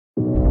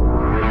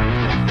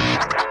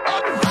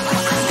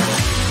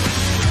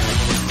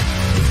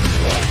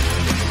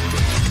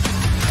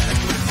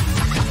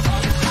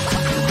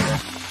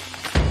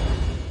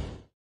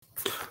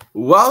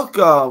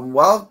Welcome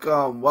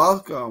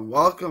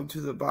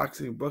to the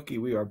Boxing Bookie.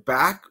 We are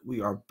back.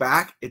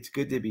 It's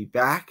good to be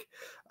back.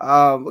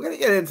 We're gonna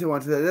get into one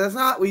today.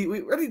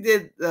 We already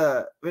did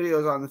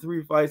videos on the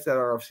 3 fights that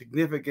are of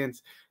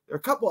significance. There are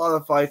a couple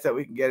other fights that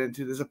we can get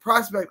into. There's a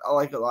prospect I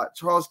like a lot,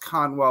 Charles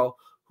Cornwell,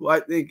 who I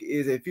think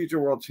is a future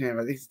world champ.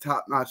 I think he's a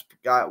top-notch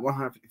guy at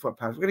 154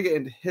 pounds. We're gonna get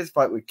into his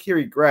fight with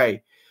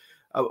Khiary.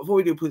 Before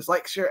we do, please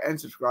like, share, and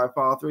subscribe.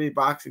 Follow 3D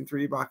Boxing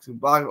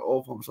blog,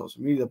 all from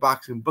social media. The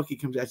Boxing Bookie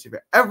comes at you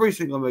for every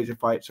single major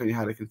fight, showing you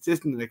how to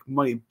consistently make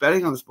money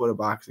betting on the sport of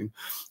boxing.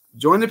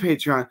 Join the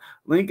Patreon.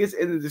 Link is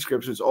in the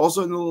description. It's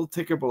also in the little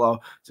ticker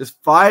below.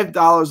 Just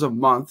 $5 a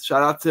month.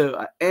 Shout out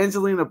to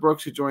Angelina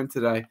Brooks, who joined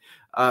today.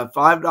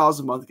 $5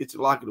 a month gets you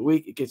the lock of the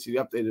week. It gets you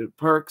the updated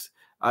perks.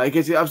 It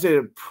gets you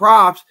updated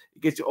props.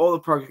 It gets you all the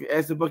perks. You can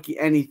ask the bookie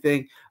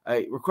anything.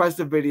 Request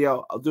a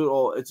video. I'll do it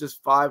all. It's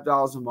just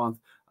 $5 a month.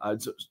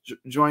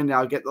 Join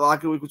now. Get the lock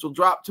of the week, which will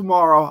drop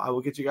tomorrow. I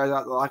will get you guys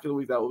out the lock of the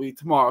week. That will be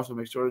tomorrow, so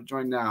make sure to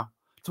join now.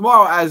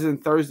 Tomorrow, as in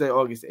Thursday,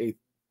 August 8th.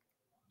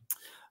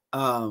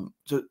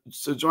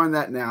 So join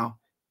that now.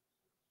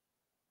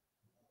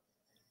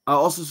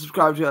 Also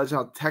subscribe to our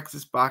channel,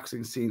 Texas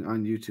Boxing Scene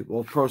on YouTube.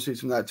 All proceeds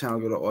from that channel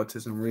go to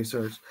autism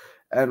research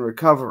and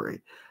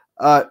recovery.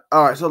 All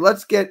right, so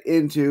let's get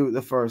into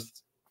the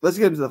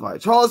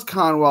fight. Charles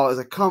Cornwell is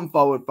a come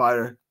forward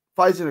fighter,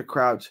 fights in a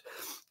crouch.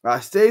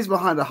 Stays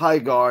behind a high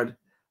guard,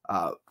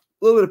 a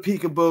little bit of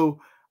peekaboo.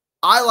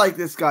 I like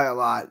this guy a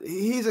lot.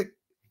 He's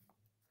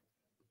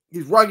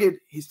rugged,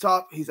 he's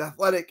tough, he's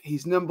athletic,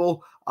 he's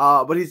nimble,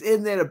 but he's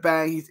in there to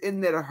bang, he's in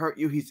there to hurt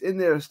you, he's in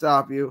there to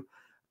stop you.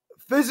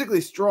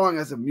 Physically strong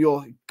as a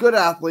mule, good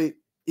athlete.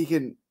 He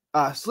can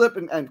slip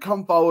and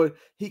come forward.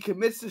 He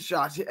commits to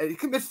shots. He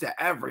commits to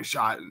every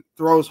shot and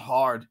throws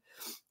hard.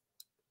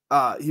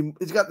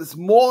 He's got this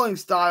mauling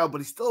style, but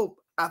he's still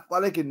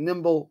athletic and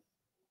nimble.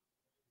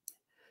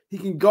 He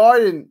can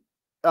guard and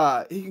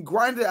he can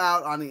grind it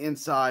out on the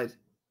inside.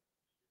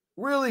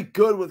 Really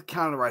good with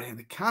counter right hand.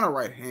 The counter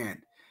right hand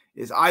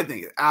is, I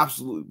think,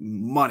 absolute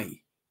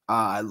money.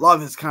 I love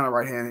his counter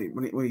right hand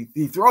when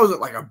he throws it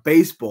like a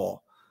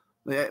baseball,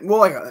 more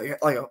like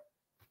a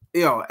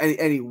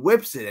and he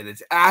whips it and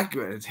it's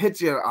accurate. It hits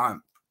you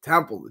on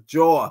temple, the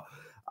jaw.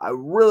 I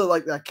really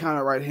like that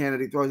counter right hand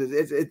that he throws.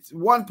 It's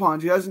one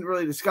punch. He doesn't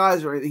really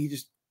disguise or anything. He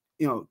just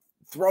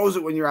throws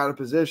it when you're out of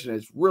position.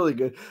 It's really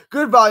good.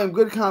 Good volume,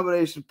 good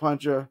combination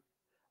puncher.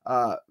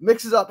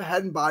 Mixes up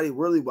head and body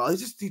really well.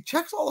 He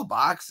checks all the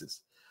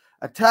boxes.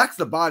 Attacks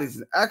the body. He's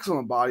an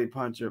excellent body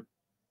puncher.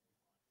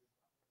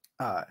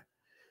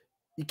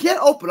 You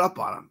can't open up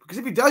on him because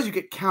if he does, you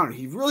get countered.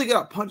 He really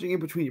got punching in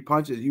between your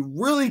punches. You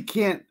really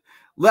can't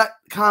let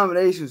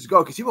combinations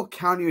go because he will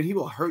counter you and he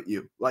will hurt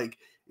you. Like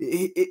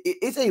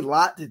it's a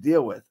lot to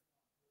deal with.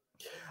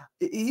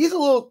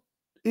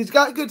 He's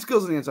got good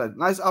skills on the inside.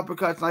 Nice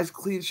uppercuts, nice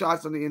clean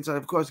shots on the inside.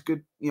 Of course,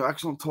 good,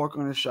 excellent torque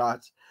on his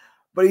shots.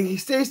 But he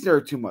stays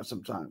there too much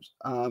sometimes.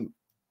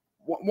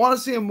 Want to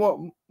see him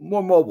more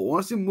mobile.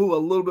 Want to see him move a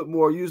little bit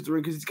more, use the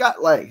ring, because he's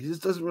got legs. He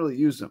just doesn't really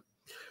use them.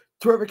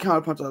 Terrific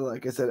counterpunch,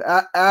 like I said.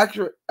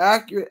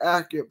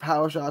 Accurate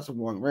power shots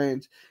from long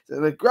range. He's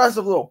an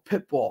aggressive little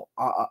pit bull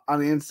on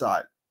the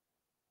inside.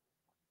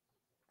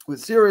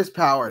 With serious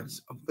power.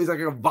 He's like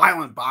a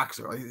violent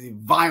boxer. Like he's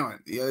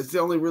violent. It's the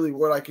only really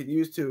word I can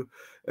use to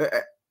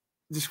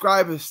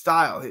describe his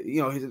style.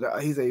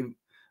 He's a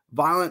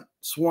violent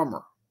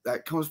swarmer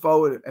that comes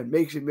forward and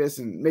makes you miss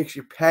and makes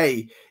you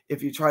pay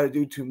if you try to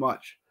do too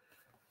much.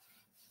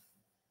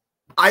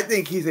 I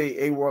think he's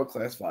a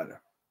world-class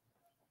fighter.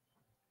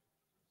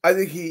 I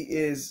think he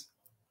is,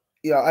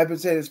 I've been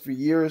saying this for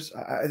years.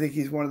 I think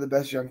he's one of the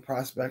best young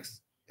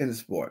prospects in the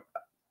sport.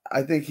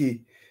 I think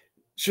he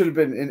should have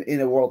been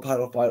in a world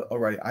title fight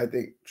already. I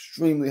think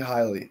extremely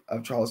highly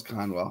of Charles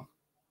Cornwell.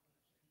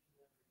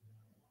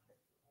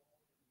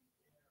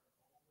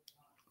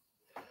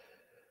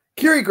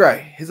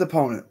 Khiary, his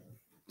opponent.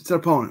 It's an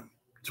opponent.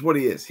 It's what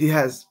he is. He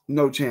has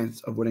no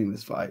chance of winning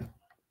this fight.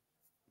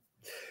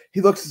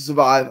 He looks to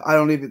survive. I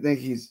don't even think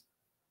he's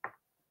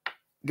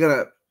going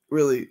to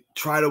really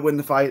try to win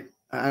the fight.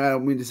 And I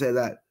don't mean to say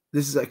that.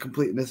 This is a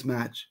complete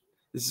mismatch.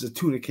 This is a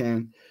tuna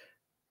can.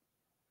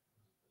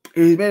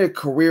 He's made a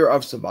career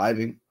of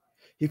surviving.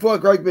 He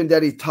fought Greg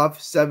Vendetti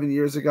tough 7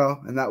 years ago,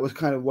 and that was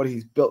kind of what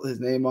he's built his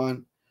name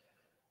on.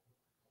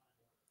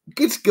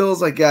 Good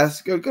skills, I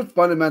guess. Good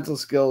fundamental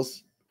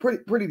skills.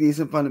 Pretty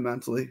decent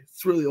fundamentally.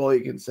 It's really all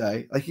you can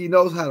say. Like, he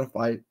knows how to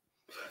fight.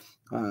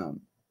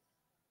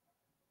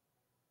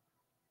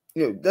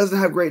 Doesn't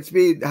have great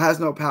speed, has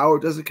no power,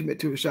 doesn't commit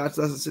to his shots,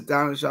 doesn't sit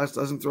down in shots,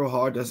 doesn't throw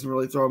hard, doesn't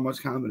really throw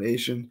much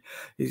combination.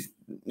 He's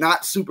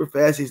not super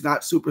fast. He's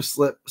not super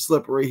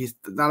slippery. He's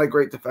not a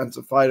great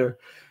defensive fighter.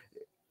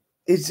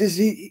 It's just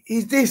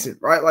he's decent,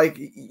 right? Like,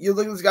 you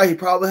look at this guy, he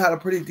probably had a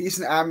pretty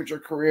decent amateur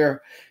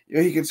career.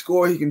 He can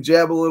score, he can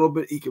jab a little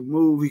bit, he can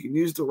move, he can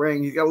use the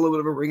ring. He's got a little bit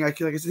of a ring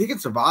IQ. Like I said, he can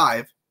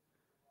survive.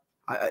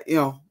 I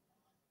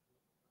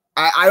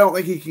don't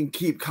think he can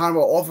keep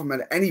Cornwell off him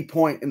at any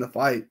point in the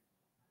fight.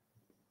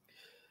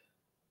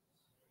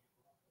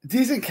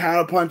 decent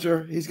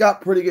counterpuncher. He's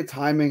got pretty good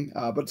timing,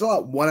 but it's a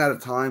lot one at a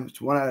time.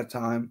 It's one at a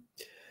time.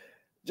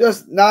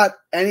 Just not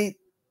anything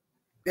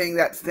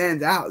that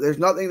stands out. There's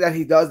nothing that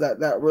he does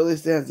that really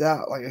stands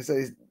out. Like I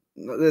said,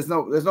 there's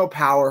no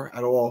power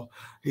at all.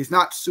 He's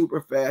not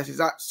super fast. He's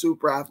not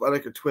super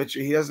athletic or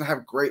twitchy. He doesn't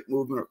have great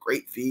movement or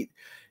great feet.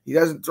 He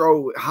doesn't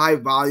throw high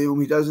volume.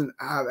 He doesn't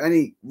have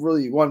any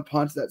really one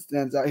punch that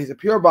stands out. He's a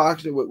pure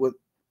boxer with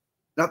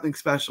nothing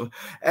special.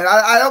 And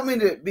I don't mean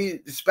to be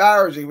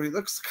disparaging, but he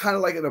looks kind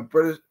of like a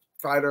British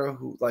fighter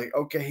who, like,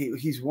 okay,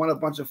 he's won a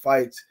bunch of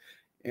fights,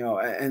 you know,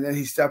 and then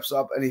he steps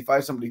up and he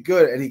fights somebody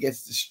good and he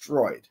gets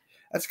destroyed.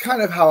 That's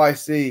kind of how I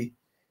see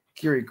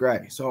Khiary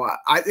Gray. So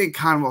I think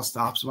Cornwell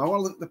stops him. I want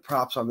to look at the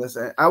props on this.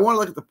 I want to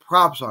look at the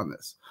props on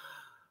this.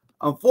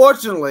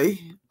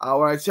 Unfortunately,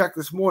 when I checked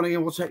this morning,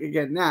 and we'll check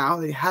again now,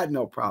 they had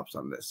no props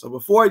on this. So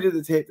before I did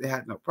the tape, they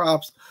had no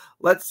props.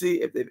 Let's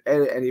see if they've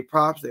added any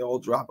props. They all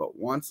drop at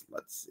once.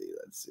 Let's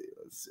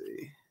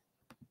see.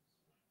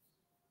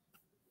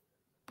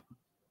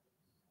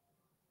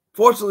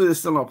 Fortunately, there's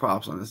still no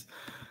props on this.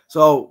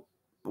 So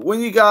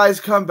when you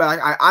guys come back,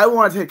 I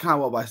want to take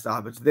Cornwell by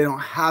stoppage. They don't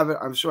have it.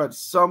 I'm sure at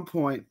some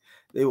point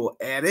they will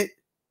add it.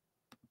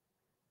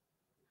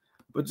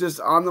 But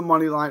just on the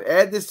money line,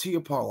 add this to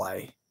your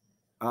parlay.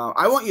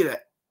 I want you to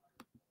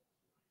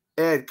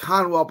add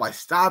Cornwell by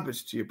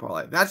stoppage to your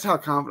parlay. That's how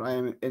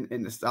confident I am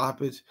in the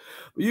stoppage.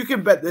 But you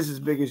can bet this as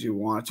big as you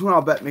want. A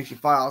 $2 bet makes you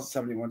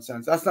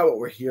 $5.71. That's not what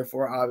we're here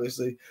for,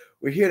 obviously.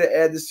 We're here to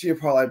add this to your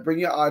parlay, bring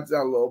your odds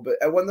down a little bit.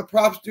 And when the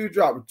props do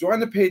drop,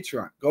 join the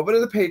Patreon. Go over to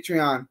the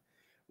Patreon.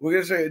 We're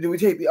going to show you, do we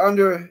take the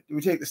under? Do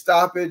we take the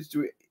stoppage?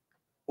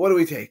 What do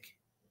we take?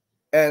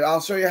 And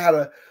I'll show you how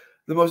to,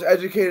 the most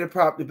educated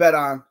prop to bet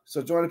on.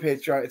 So join the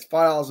Patreon. It's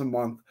 $5 a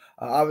month.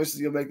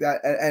 Obviously, you'll make that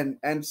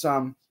and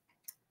some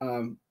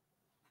when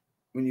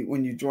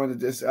you join the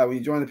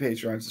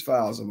Patreon. It's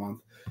 $5 a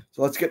month.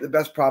 So let's get the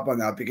best prop on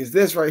that, because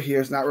this right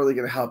here is not really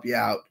going to help you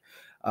out.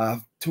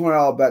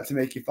 $200 bet to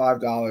make you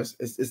 $5.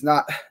 It's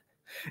not,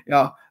 you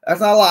know,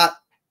 that's not a lot.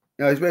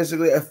 You know, he's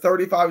basically a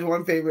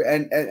 35-1 favorite,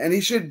 and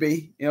he should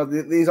be. You know,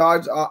 these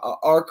odds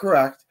are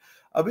correct.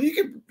 But you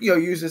can, you know,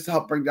 use this to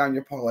help bring down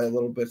your parlay a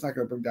little bit. It's not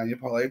going to bring down your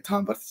parlay a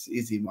ton, but it's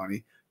easy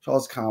money.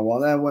 Charles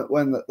Cornwell. And then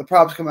when the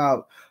props come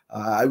out,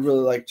 I really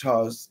like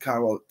Charles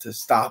Cornwell to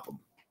stop him.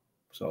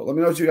 So let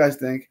me know what you guys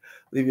think.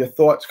 Leave your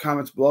thoughts,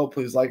 comments below.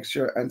 Please like,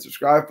 share, and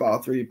subscribe. Follow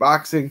 3D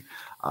Boxing,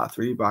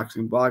 3D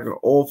Boxing blog on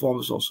all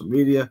forms of social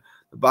media.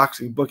 The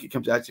Boxing Bookie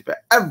comes at you for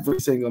every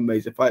single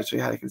major fight, show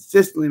you how to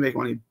consistently make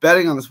money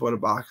betting on the sport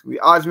of boxing. The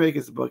odds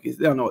makers, the bookies,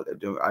 they don't know what they're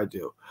doing. I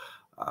do.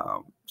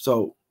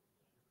 So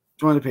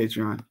join the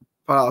Patreon,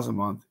 $5 a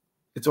month.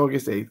 It's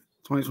August 8th,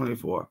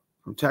 2024.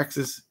 From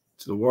Texas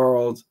to the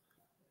world.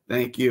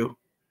 Thank you,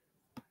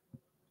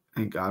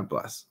 and God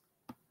bless.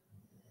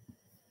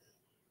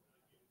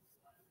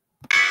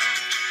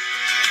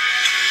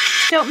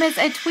 Don't miss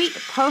a tweet,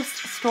 post,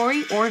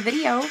 story, or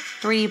video.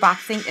 3D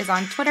Boxing is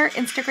on Twitter,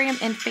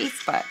 Instagram, and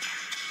Facebook.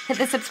 Hit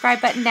the subscribe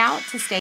button now to stay